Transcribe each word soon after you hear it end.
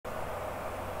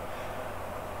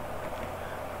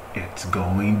It's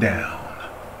going down.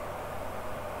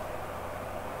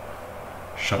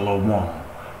 Shalom.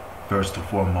 First and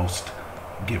foremost,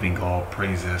 giving all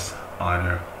praises,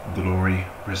 honor, glory,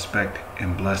 respect,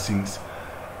 and blessings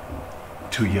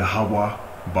to Yahweh,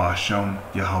 Ba'ashem,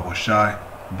 Yahweh Shai,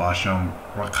 Ba'ashem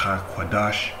Rakha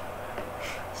Kwadash.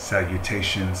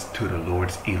 Salutations to the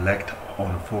Lord's elect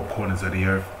on the four corners of the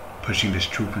earth, pushing this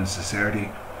truth and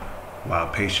sincerity while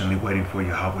patiently waiting for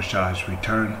Yahweh Shai's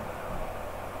return.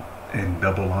 And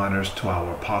double honors to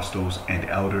our apostles and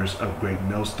elders of Great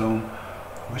Millstone,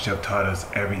 which have taught us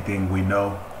everything we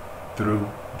know through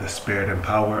the spirit and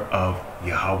power of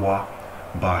Yahweh,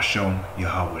 Ba'ashem,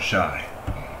 Yahweh Shai.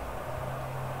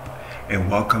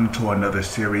 And welcome to another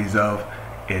series of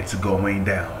It's Going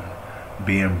Down,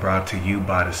 being brought to you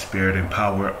by the spirit and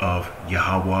power of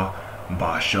Yahweh,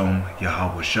 Ba'ashem,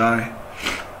 Yahweh Shai.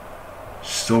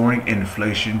 Soaring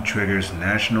inflation triggers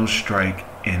national strike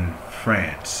in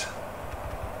France.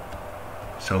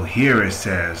 So here it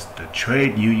says, the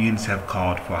trade unions have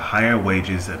called for higher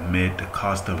wages amid the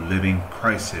cost of living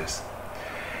crisis.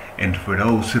 And for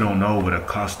those who don't know what a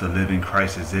cost of living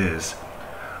crisis is,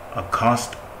 a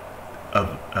cost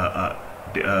of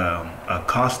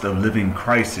living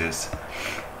crisis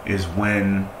is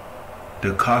when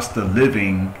the cost of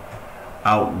living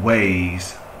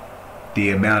outweighs the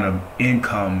amount of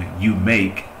income you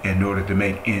make in order to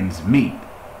make ends meet.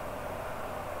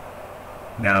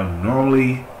 Now,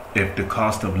 normally, if the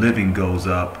cost of living goes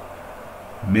up,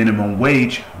 minimum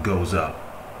wage goes up.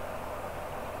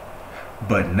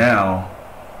 But now,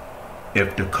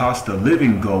 if the cost of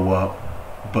living go up,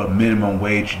 but minimum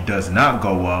wage does not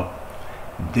go up,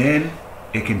 then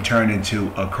it can turn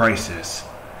into a crisis,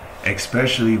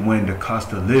 especially when the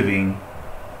cost of living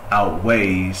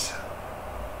outweighs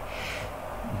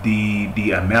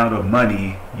the amount of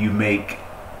money you make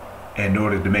in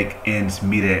order to make ends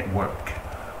meet at work,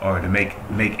 or to make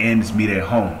ends meet at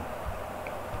home.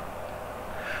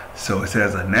 So it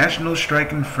says a national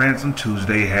strike in France on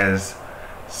Tuesday has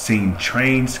seen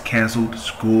trains canceled,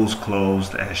 schools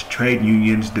closed, as trade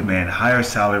unions demand higher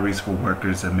salaries for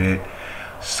workers amid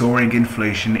soaring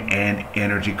inflation and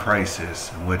energy crisis.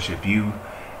 Which, if you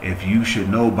should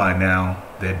know by now,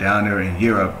 that down there in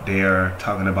Europe they are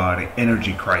talking about an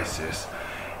energy crisis.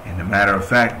 And a matter of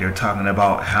fact, they're talking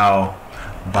about how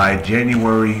by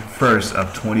January 1st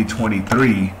of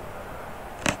 2023,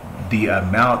 the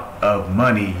amount of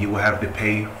money you will have to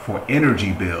pay for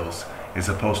energy bills is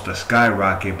supposed to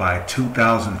skyrocket by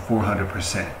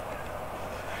 2,400%.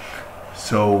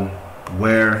 So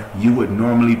where you would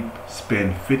normally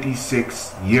spend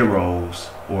 56 euros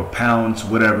or pounds,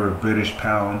 whatever, British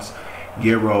pounds,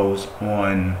 euros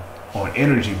on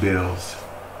energy bills,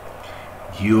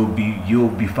 you'll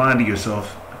be finding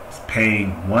yourself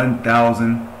paying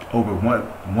over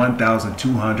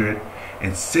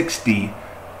 1,260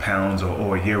 pounds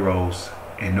or euros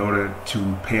in order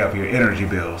to pay off your energy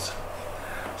bills.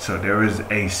 So there is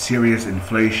a serious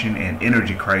inflation and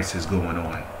energy crisis going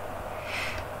on.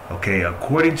 Okay,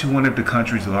 according to one of the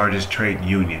country's largest trade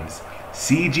unions,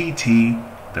 CGT,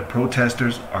 the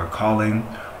protesters are calling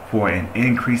for an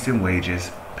increase in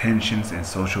wages, pensions, and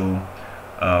social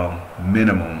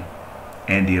minimum,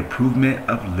 and the improvement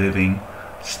of living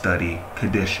study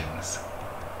conditions.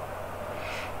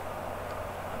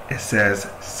 It says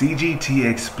CGT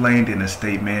explained in a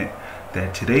statement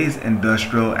that today's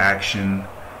industrial action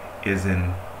is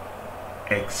an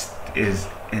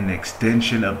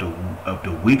extension of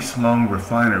the weeks-long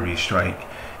refinery strike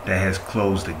that has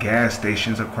closed the gas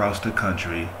stations across the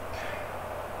country.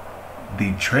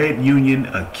 The trade union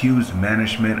accused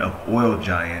management of oil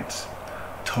giants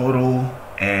Total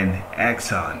and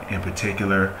Exxon in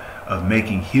particular of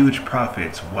making huge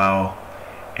profits while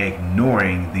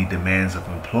ignoring the demands of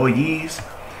employees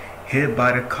hit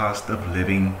by the cost of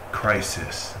living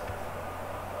crisis.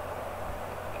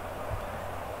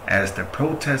 As the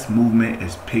protest movement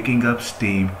is picking up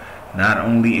steam not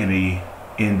only in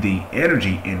the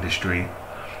energy industry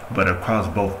but across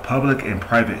both public and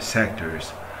private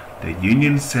sectors, the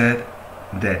union said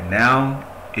that now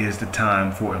is the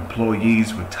time for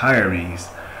employees, retirees,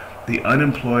 the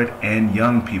unemployed, and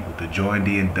young people to join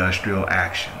the industrial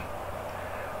action.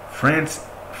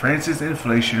 France's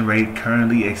inflation rate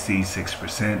currently exceeds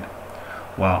 6%,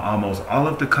 while almost all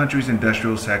of the country's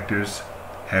industrial sectors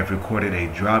have recorded a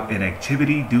drop in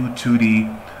activity due to the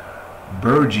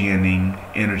burgeoning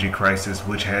energy crisis,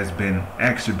 which has been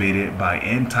exacerbated by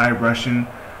anti-Russian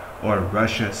or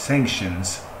Russia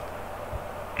sanctions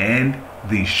and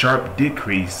the sharp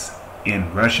decrease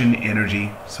in Russian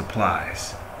energy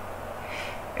supplies.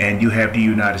 And you have the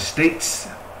United States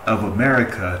of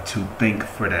America to think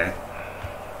for that.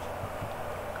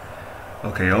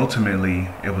 Okay, ultimately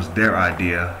it was their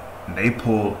idea. They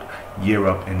pulled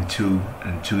Europe into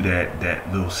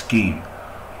that little scheme.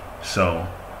 So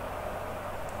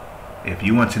if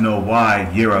you want to know why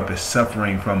Europe is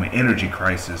suffering from an energy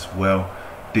crisis, well,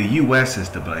 the US is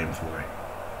to blame for it.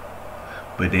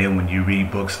 But then when you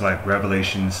read books like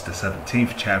Revelations, the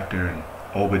 17th chapter, and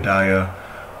Obadiah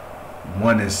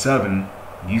 1 and 7,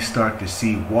 you start to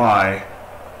see why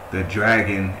the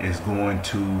dragon is going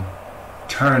to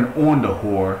turn on the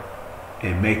whore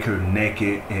and make her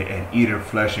naked and eat her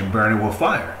flesh and burn her with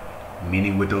fire,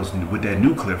 meaning with that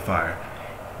nuclear fire.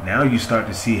 Now you start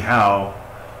to see how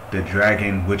the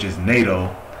dragon, which is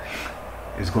NATO,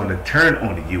 is going to turn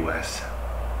on the US.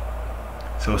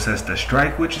 So it says the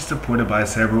strike, which is supported by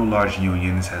several large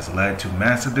unions, has led to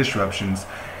massive disruptions.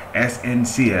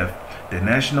 SNCF, the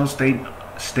national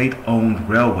state-owned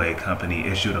railway company,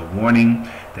 issued a warning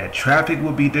that traffic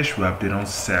will be disrupted on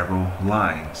several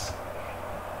lines.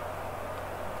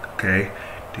 Okay,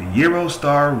 the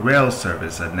Eurostar rail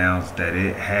service announced that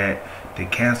it had to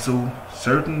cancel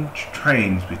certain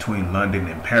trains between London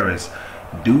and Paris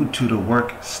due to the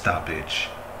work stoppage.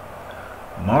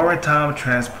 Maritime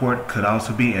transport could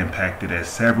also be impacted as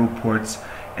several ports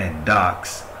and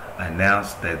docks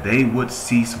announced that they would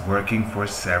cease working for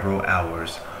several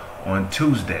hours on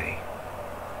Tuesday.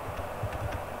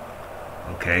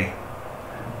 Okay.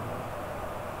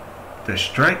 The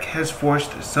strike has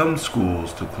forced some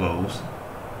schools to close,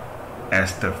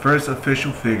 as the first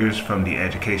official figures from the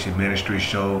Education Ministry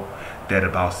show that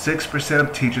about 6%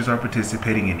 of teachers are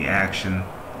participating in the action.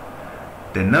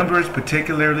 The number is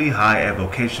particularly high at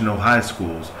vocational high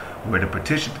schools, where the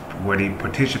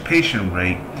participation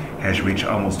rate has reached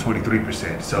almost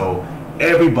 23%. So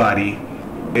everybody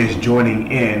is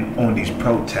joining in on these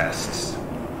protests.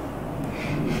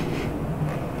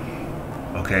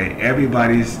 Okay,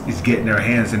 everybody is getting their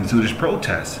hands into this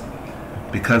protest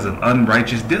because of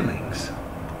unrighteous dealings.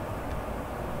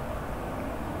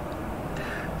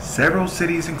 Several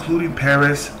cities, including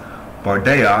Paris,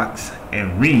 Bordeaux,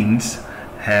 and Rennes,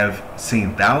 have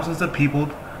seen thousands of people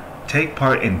take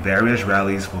part in various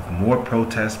rallies, with more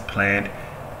protests planned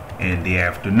in the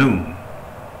afternoon.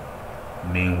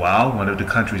 Meanwhile, one of the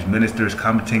country's ministers,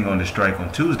 commenting on the strike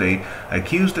on Tuesday,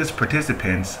 accused its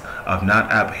participants of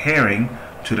not adhering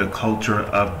to the culture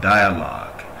of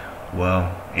dialogue.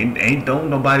 Well, don't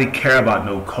nobody care about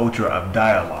no culture of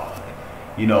dialogue.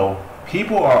 You know,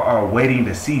 people are waiting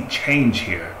to see change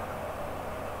here,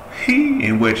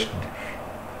 in which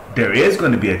there is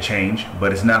going to be a change,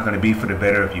 but it's not going to be for the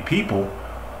better of you people,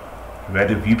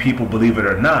 whether you people believe it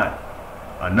or not.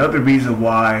 Another reason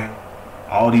why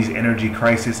all these energy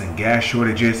crises and gas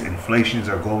shortages, inflations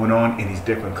are going on in these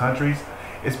different countries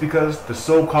is because the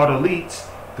so-called elites,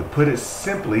 to put it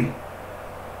simply,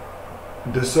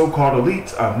 the so-called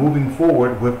elites are moving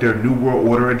forward with their New World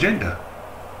Order agenda.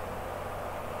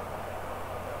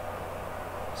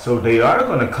 So they are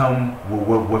going to come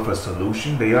with a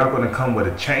solution. They are going to come with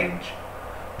a change.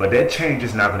 But that change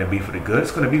is not going to be for the good.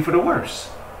 It's going to be for the worse.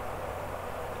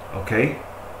 Okay?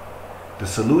 The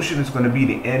solution is going to be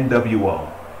the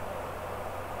NWO.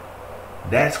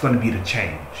 That's going to be the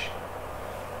change.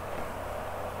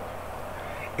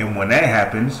 And when that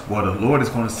happens, well, the Lord is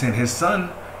going to send his son,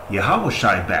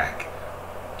 Yahushua, back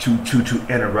to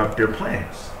interrupt their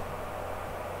plans.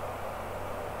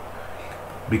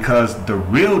 Because the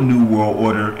real New World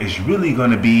Order is really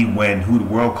going to be when who the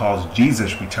world calls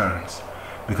Jesus returns.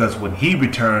 Because when he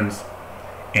returns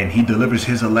and he delivers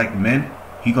his elect men,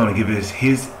 he's going to give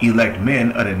his elect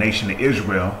men of the nation of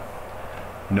Israel,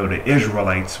 you know, the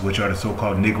Israelites, which are the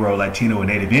so-called Negro, Latino, and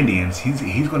Native Indians,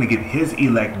 he's going to give his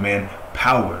elect men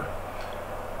power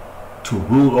to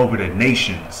rule over the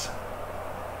nations,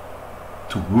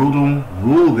 to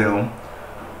rule them,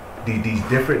 these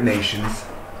different nations,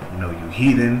 you know, you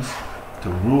heathens, to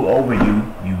rule over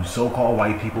you so-called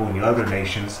white people in the other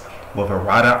nations with a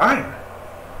rod of iron.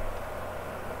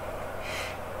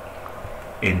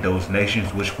 In those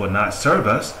nations which will not serve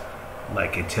us,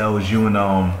 like it tells you in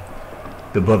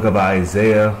the book of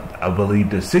Isaiah, I believe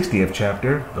the 60th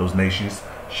chapter, those nations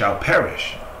shall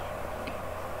perish.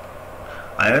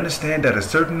 I understand that a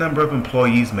certain number of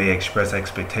employees may express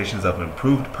expectations of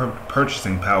improved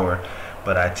purchasing power,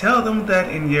 but I tell them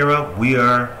that in Europe we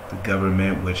are the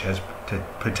government which has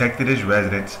protected its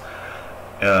residents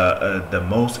the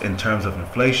most in terms of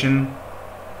inflation.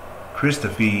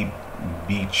 Christophe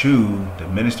Bichu, the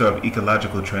Minister of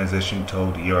Ecological Transition,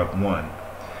 told Europe 1.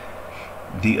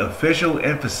 The official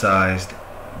emphasized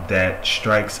that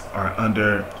strikes are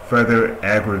under further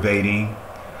aggravating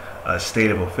a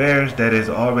state of affairs that is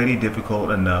already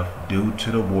difficult enough due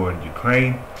to the war in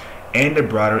Ukraine and the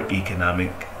broader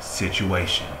economic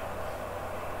situation.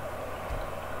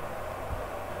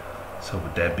 So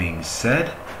with that being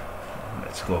said,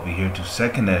 let's go over here to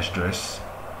 2nd Esdras,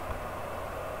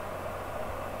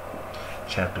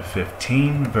 chapter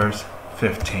 15, verse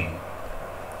 15.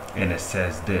 And it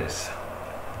says this.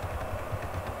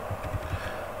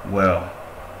 Well,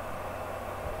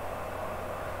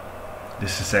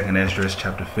 this is 2nd Esdras,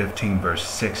 chapter 15, verse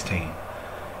 16.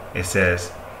 It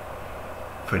says,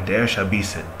 "For there shall be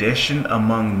sedition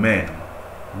among men."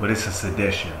 What is a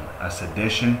sedition? A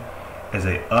sedition is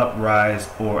a uprise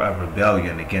or a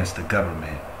rebellion against the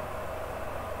government.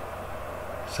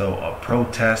 So a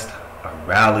protest, a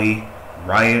rally,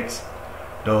 riots,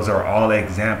 those are all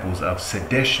examples of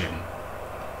sedition,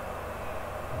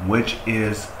 which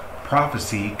is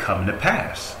prophecy coming to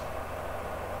pass.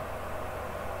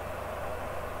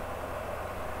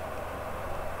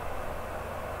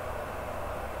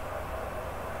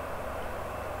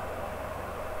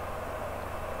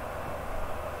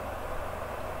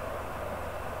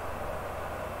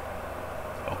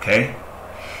 Okay,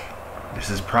 this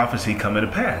is prophecy coming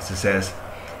to pass. It says,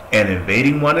 and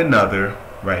invading one another,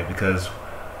 right? Because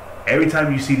every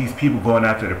time you see these people going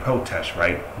after the protest,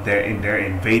 right, they're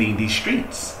invading these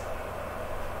streets.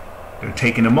 They're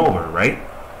taking them over, right?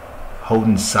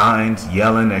 Holding signs,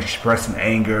 yelling, expressing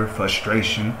anger,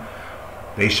 frustration.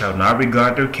 They shall not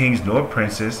regard their kings nor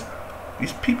princes.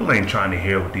 These people ain't trying to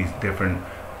hear what these different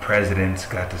presidents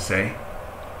got to say.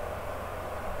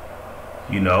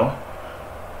 You know?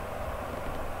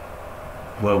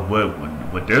 Well,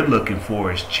 what they're looking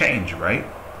for is change, right?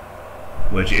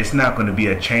 Which it's not going to be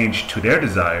a change to their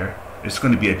desire. It's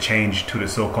going to be a change to the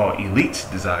so-called elite's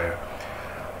desire.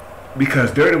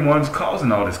 Because they're the ones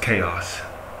causing all this chaos.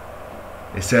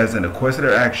 It says, in the course of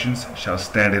their actions shall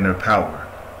stand in their power.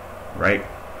 Right?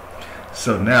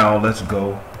 So now let's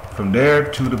go from there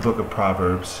to the book of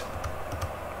Proverbs.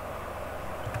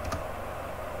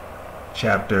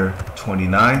 Chapter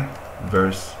 29,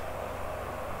 verse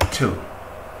 2.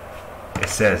 It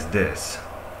says this.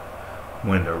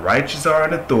 When the righteous are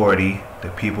in authority, the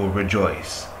people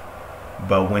rejoice.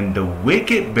 But when the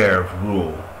wicked beareth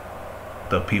rule,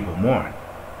 the people mourn.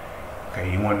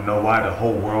 Okay, you want to know why the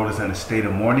whole world is in a state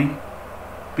of mourning?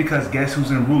 Because guess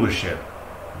who's in rulership?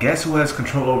 Guess who has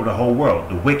control over the whole world?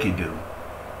 The wicked do.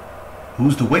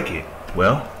 Who's the wicked?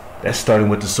 Well, that's starting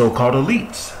with the so-called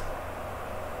elites.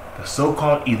 The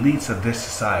so-called elites of this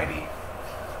society.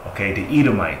 Okay, the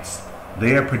Edomites.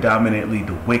 They are predominantly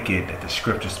the wicked that the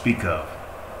scriptures speak of.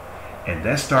 And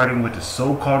that's starting with the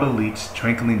so-called elites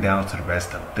trickling down to the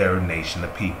rest of their nation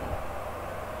of people.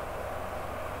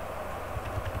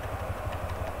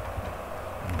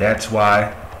 That's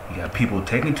why you got people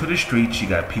taking to the streets, you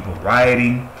got people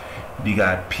rioting, you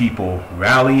got people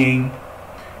rallying,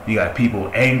 you got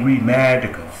people angry, mad,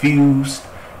 they're confused,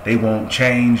 they won't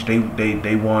change, they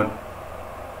want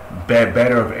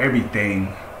better of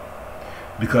everything.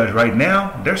 Because right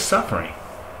now, they're suffering.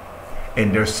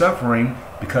 And they're suffering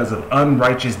because of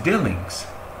unrighteous dealings.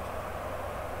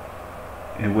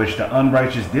 In which the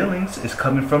unrighteous dealings is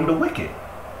coming from the wicked.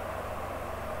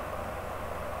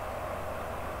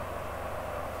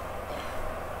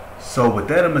 So with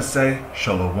that, I'm going to say,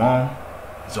 Shalom.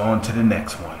 It's on to the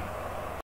next one.